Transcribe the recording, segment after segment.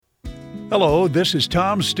Hello, this is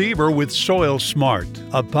Tom Stever with Soil Smart,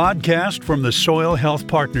 a podcast from the Soil Health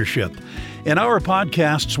Partnership. In our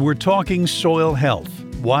podcasts, we're talking soil health,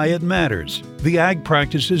 why it matters, the ag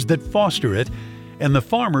practices that foster it, and the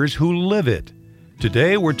farmers who live it.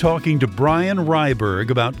 Today, we're talking to Brian Ryberg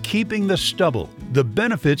about keeping the stubble, the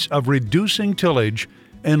benefits of reducing tillage,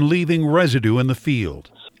 and leaving residue in the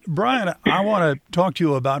field. Brian, I want to talk to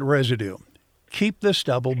you about residue. Keep the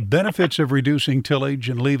stubble, benefits of reducing tillage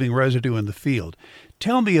and leaving residue in the field.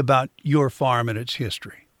 Tell me about your farm and its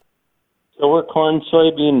history. So we're corn,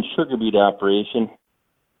 soybean, sugar beet operation.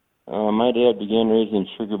 My dad began raising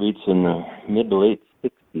sugar beets in the mid to late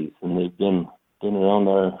 60s, and they've been around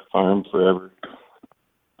our farm forever.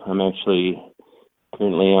 I'm actually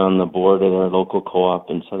currently on the board of our local co-op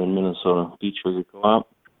in southern Minnesota, Beet Sugar Co-op.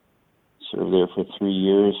 Served there for 3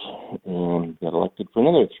 years and got elected for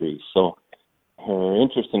another 3. So her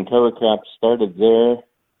interest in cover crops started there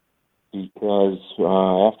because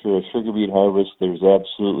after a sugar beet harvest, there's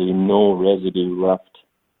absolutely no residue left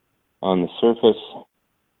on the surface.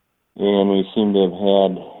 And we seem to have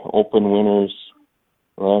had open winters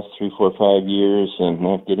the last 3, 4, 5 years and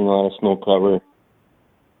not getting a lot of snow cover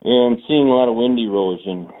and seeing a lot of wind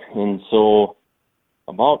erosion. And so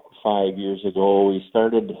about 5 years ago, we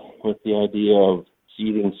started with the idea of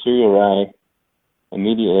seeding cereal rye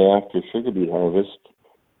immediately after sugar beet harvest,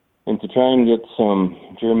 and to try and get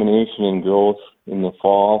some germination and growth in the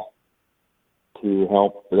fall to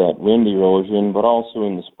help that wind erosion, but also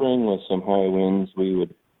in the spring with some high winds, we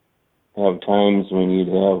would have times when you'd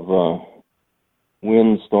have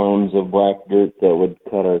wind storms of black dirt that would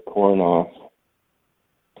cut our corn off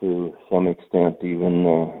to some extent, even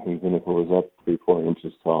if it was up 3-4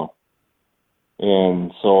 inches tall.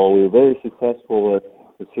 And so we were very successful with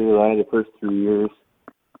the cereal rye the first 3 years.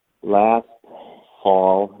 Last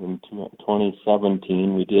fall, in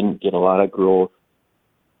 2017, we didn't get a lot of growth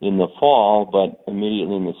in the fall, but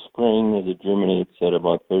immediately in the spring, as it germinates at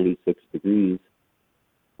about 36 degrees,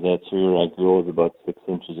 that cereal rye grows about 6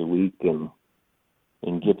 inches a week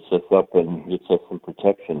and gets us up and gets us some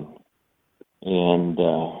protection. And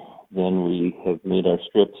then we have made our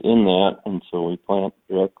strips in that, and so we plant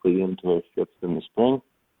directly into our strips in the spring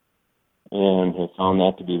and have found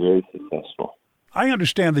that to be very successful. I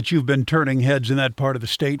understand that you've been turning heads in that part of the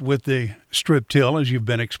state with the strip till, as you've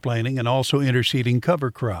been explaining, and also interseeding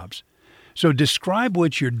cover crops. So describe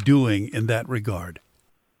what you're doing in that regard.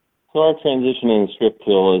 So our transition in the strip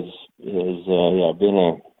till has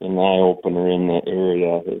been an eye-opener in that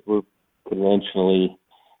area. We're conventionally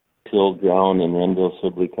tilled ground in Renville,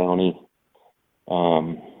 Sibley County.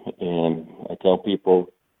 And I tell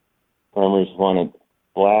people, farmers want it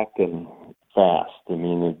black and fast. I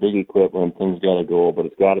mean, with big equipment, things got to go, but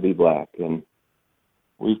it's got to be black. And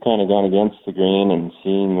we've kind of gone against the grain and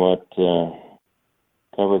seen what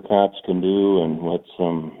cover crops can do and what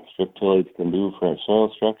some strip tillage can do for our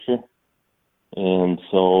soil structure. And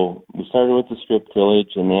so we started with the strip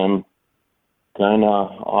tillage, and then kind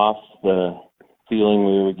of off the feeling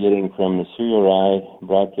we were getting from the cereal rye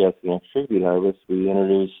broadcasting of sugar beet harvest, we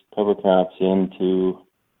introduced cover crops into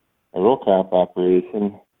a row crop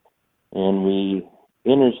operation. And we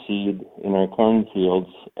interseed in our cornfields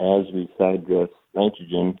as we side dress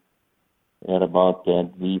nitrogen at about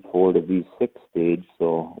that V4 to V6 stage,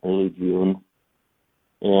 so early June.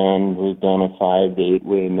 And we've done a 5 to 8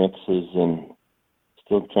 way mixes and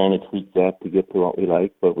still trying to tweak that to get to what we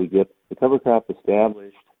like, but we get the cover crop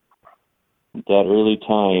established at that early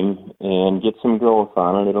time and get some growth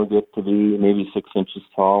on it. It'll get to be maybe 6 inches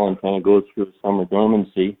tall and kind of go through summer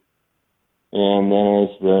dormancy. And then as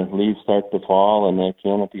the leaves start to fall and that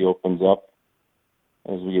canopy opens up,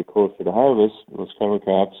 as we get closer to harvest, those cover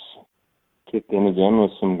crops kick in again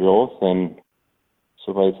with some growth. And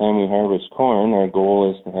so by the time we harvest corn, our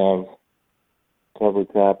goal is to have cover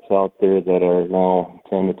crops out there that are now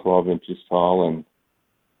 10 to 12 inches tall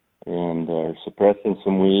and are suppressing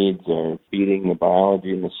some weeds, are feeding the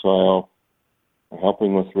biology in the soil, are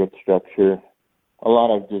helping with root structure. A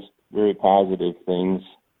lot of just very positive things.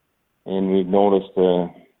 And we've noticed a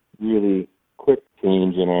really quick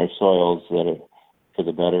change in our soils that are for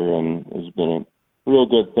the better, and it's been a real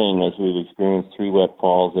good thing as we've experienced 3 wet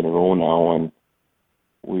falls in a row now, and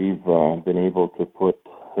we've been able to put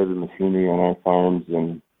heavy machinery on our farms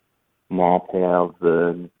and not have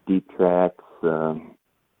the deep tracks. Our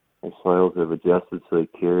soils have adjusted so they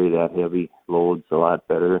carry that heavy loads a lot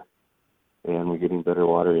better, and we're getting better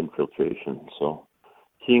water infiltration. So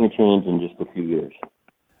seeing a change in just a few years.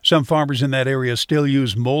 Some farmers in that area still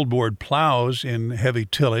use moldboard plows in heavy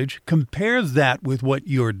tillage. Compare that with what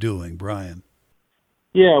you're doing, Brian.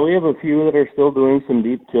 Yeah, we have a few that are still doing some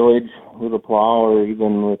deep tillage with a plow or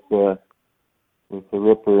even with the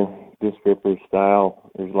disc ripper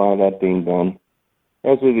style. There's a lot of that being done.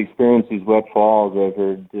 As we've experienced these wet falls, I've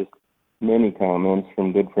heard just many comments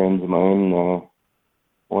from good friends of mine.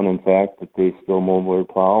 One, in fact, that they still moldboard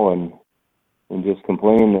plow and just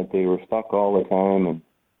complain that they were stuck all the time and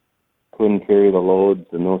couldn't carry the loads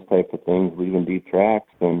and those type of things, leaving deep tracks,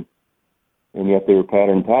 and yet they were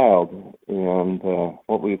pattern tiled. And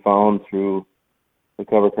what we found through the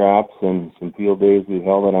cover crops and some field days we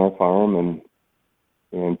held on our farm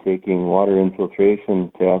and taking water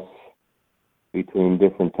infiltration tests between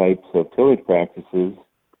different types of tillage practices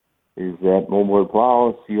is that moldboard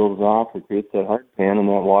plow seals off, it creates that hard pan, and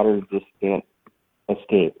that water just can't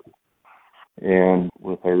escape. And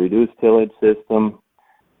with our reduced tillage system,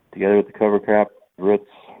 together with the cover crop roots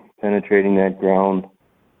penetrating that ground,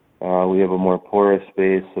 we have a more porous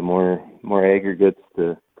space, more aggregates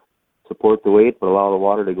to support the weight, but allow the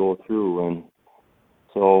water to go through. And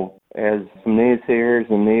so as some naysayers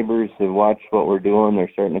and neighbors have watched what we're doing, they're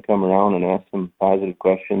starting to come around and ask some positive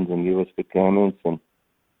questions and give us good comments. And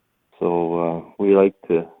so we like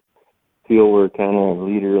to feel we're kind of a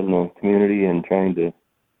leader in the community and trying to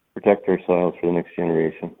protect our soils for the next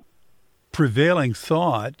generation. Prevailing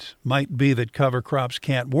thought might be that cover crops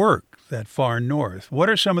can't work that far north. What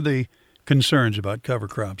are some of the concerns about cover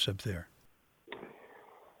crops up there?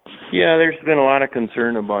 Yeah, there's been a lot of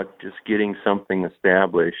concern about just getting something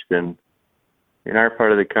established. And in our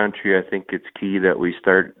part of the country, I think it's key that we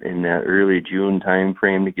start in that early June time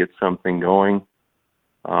frame to get something going.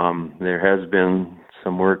 There has been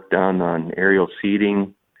some work done on aerial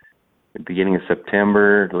seeding at the beginning of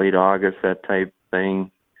September, late August, that type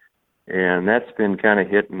thing. And that's been kind of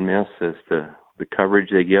hit and miss as to the coverage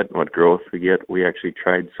they get and what growth we get. We actually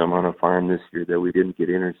tried some on a farm this year that we didn't get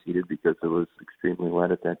interseeded because it was extremely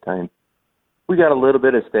wet at that time. We got a little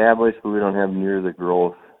bit established, but we don't have near the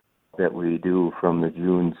growth that we do from the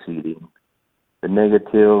June seeding. The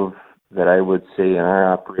negative that I would say in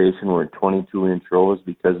our operation, we're at 22-inch rows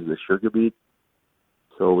because of the sugar beet.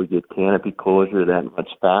 So we get canopy closure that much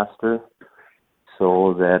faster,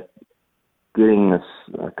 so that getting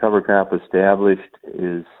this cover crop established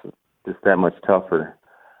is just that much tougher.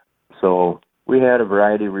 So we had a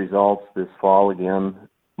variety of results this fall again,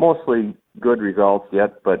 mostly good results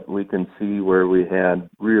yet, but we can see where we had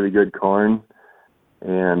really good corn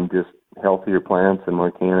and just healthier plants and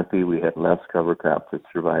more canopy. We had less cover crop that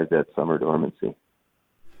survived that summer dormancy.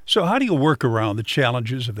 So how do you work around the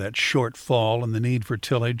challenges of that short fall and the need for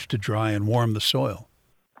tillage to dry and warm the soil?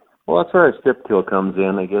 Well, that's where our strip till comes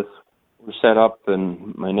in, I guess. We're set up,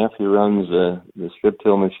 and my nephew runs the strip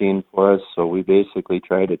till machine for us, so we basically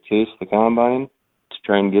try to chase the combine to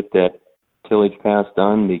try and get that tillage pass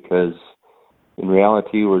done, because in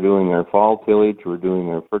reality we're doing our fall tillage, we're doing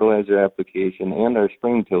our fertilizer application, and our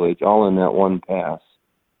spring tillage all in that one pass.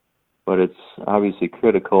 But it's obviously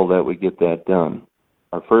critical that we get that done.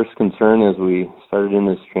 Our first concern as we started in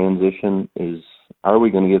this transition is, are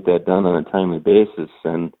we going to get that done on a timely basis?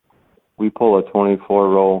 And we pull a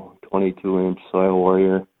 24-row, 22-inch Soil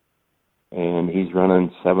Warrior, and he's running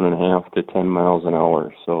 7.5 to 10 miles an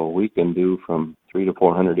hour. So we can do from 300 to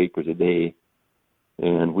 400 acres a day,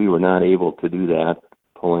 and we were not able to do that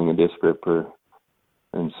pulling a disc ripper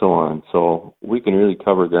and so on. So we can really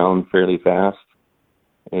cover ground fairly fast,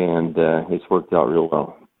 and it's worked out real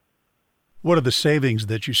well. What are the savings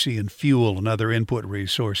that you see in fuel and other input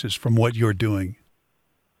resources from what you're doing?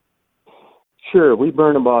 Sure. We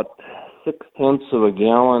burn about 0.6 of a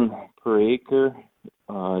gallon per acre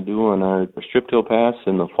doing our strip till pass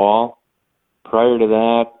in the fall. Prior to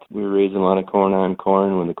that, we were raising a lot of corn on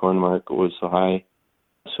corn when the corn market was so high.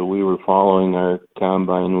 So we were following our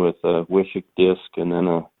combine with a Wishick disc and then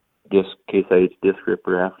a Case IH disc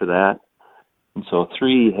ripper after that. And so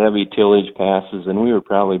 3 heavy tillage passes, and we were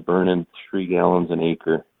probably burning 3 gallons an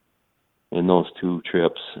acre in those 2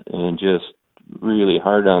 trips, and just really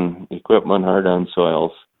hard on equipment, hard on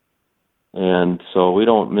soils. And so we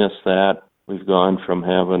don't miss that. We've gone from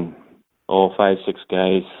having 5, 6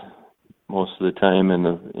 guys most of the time in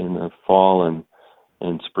the fall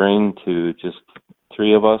and spring to just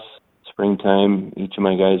 3 of us. Springtime, each of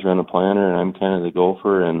my guys run a planter, and I'm kind of the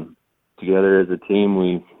gopher, and together as a team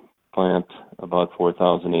we plant about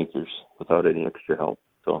 4,000 acres without any extra help.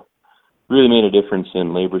 So really made a difference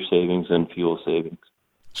in labor savings and fuel savings.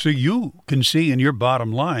 So you can see in your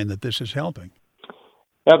bottom line that this is helping.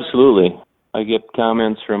 Absolutely. I get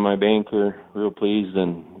comments from my banker, real pleased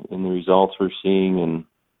in the results we're seeing, and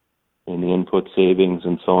and the input savings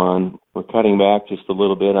and so on. We're cutting back just a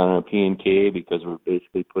little bit on our P&K because we're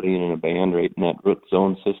basically putting it in a band right in that root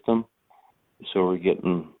zone system. So we're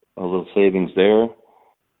getting a little savings there.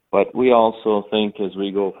 But we also think as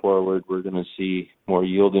we go forward, we're going to see more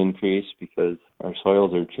yield increase because our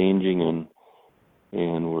soils are changing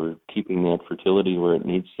and we're keeping that fertility where it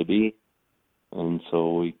needs to be. And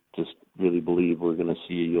so we just really believe we're going to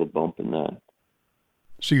see a yield bump in that.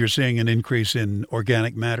 So you're seeing an increase in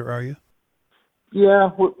organic matter, are you? Yeah,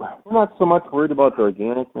 we're not so much worried about the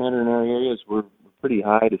organic matter in our areas. We're pretty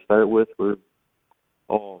high to start with. We're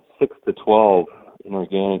 6 to 12 in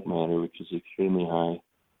organic matter, which is extremely high.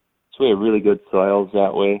 So we have really good soils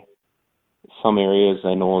that way. Some areas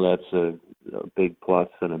I know that's a big plus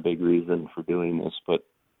and a big reason for doing this, but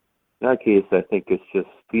in our case I think it's just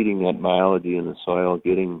feeding that biology in the soil,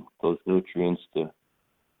 getting those nutrients to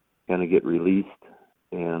kind of get released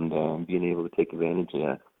and being able to take advantage of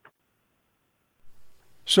that.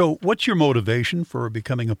 So what's your motivation for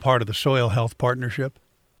becoming a part of the Soil Health Partnership?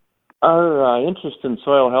 Our interest in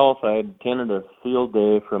soil health, I attended a field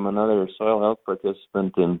day from another soil health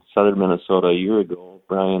participant in southern Minnesota a year ago,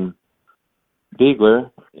 Brian Biegler,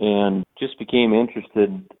 and just became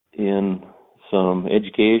interested in some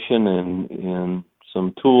education and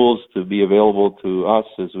some tools to be available to us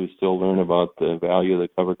as we still learn about the value of the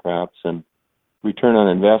cover crops and return on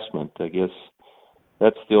investment. I guess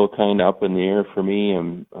that's still kind of up in the air for me.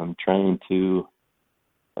 I'm trying to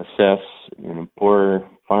assess in a poor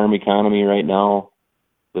farm economy right now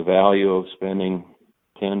the value of spending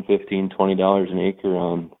 $10, $15, $20 an acre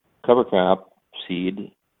on cover crop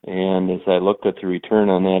seed. And as I look at the return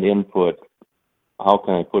on that input, how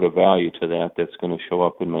can I put a value to that that's going to show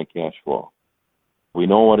up in my cash flow? We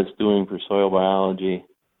know what it's doing for soil biology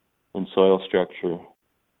and soil structure,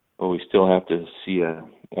 but we still have to see an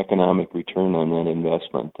economic return on that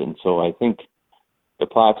investment. And so I think the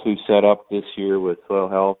plots we've set up this year with soil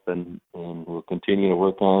health and we'll continue to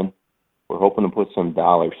work on, we're hoping to put some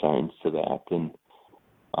dollar signs to that. And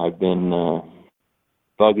I've been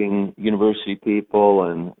bugging university people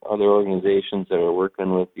and other organizations that are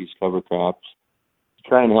working with these cover crops to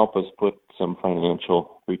try and help us put some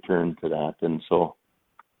financial return to that. And so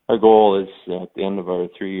our goal is at the end of our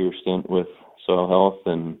 3-year stint with soil health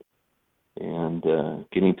and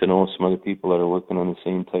getting to know some other people that are working on the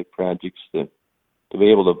same type projects to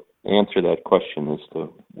be able to answer that question as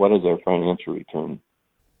to what is our financial return.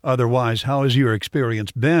 Otherwise, how has your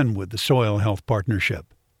experience been with the Soil Health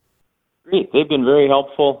Partnership? Great. They've been very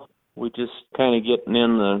helpful. We're just kind of getting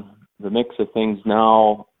in the mix of things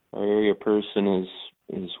now. Our area person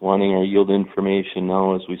is wanting our yield information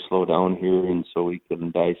now as we slow down here, and so we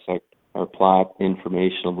can dissect our plot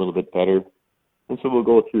information a little bit better. And so we'll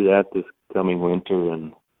go through that this coming winter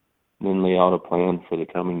and then lay out a plan for the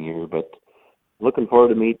coming year. But looking forward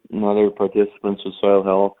to meeting other participants with soil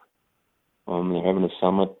health. They're having a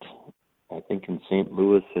summit, I think, in St.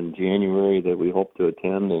 Louis in January that we hope to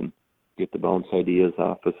attend and get to bounce ideas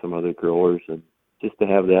off of some other growers. And just to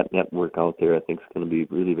have that network out there, I think is going to be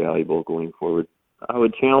really valuable going forward. I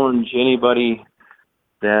would challenge anybody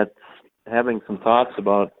that's having some thoughts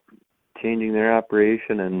about changing their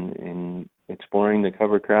operation and exploring the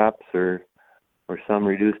cover crops or some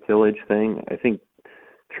reduced tillage thing. I think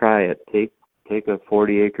try it. Take a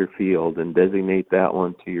 40-acre field and designate that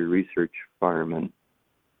one to your research farm and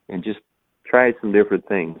just try some different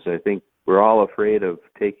things. I think we're all afraid of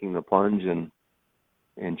taking the plunge and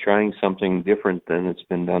trying something different than it's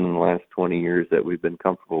been done in the last 20 years that we've been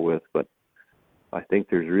comfortable with. But I think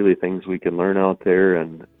there's really things we can learn out there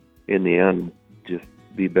and in the end just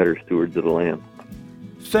be better stewards of the land.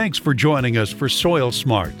 Thanks for joining us for Soil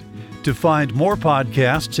Smart. To find more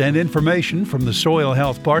podcasts and information from the Soil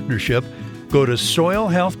Health Partnership, go to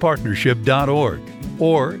soilhealthpartnership.org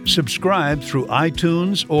or subscribe through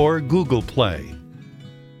iTunes or Google Play.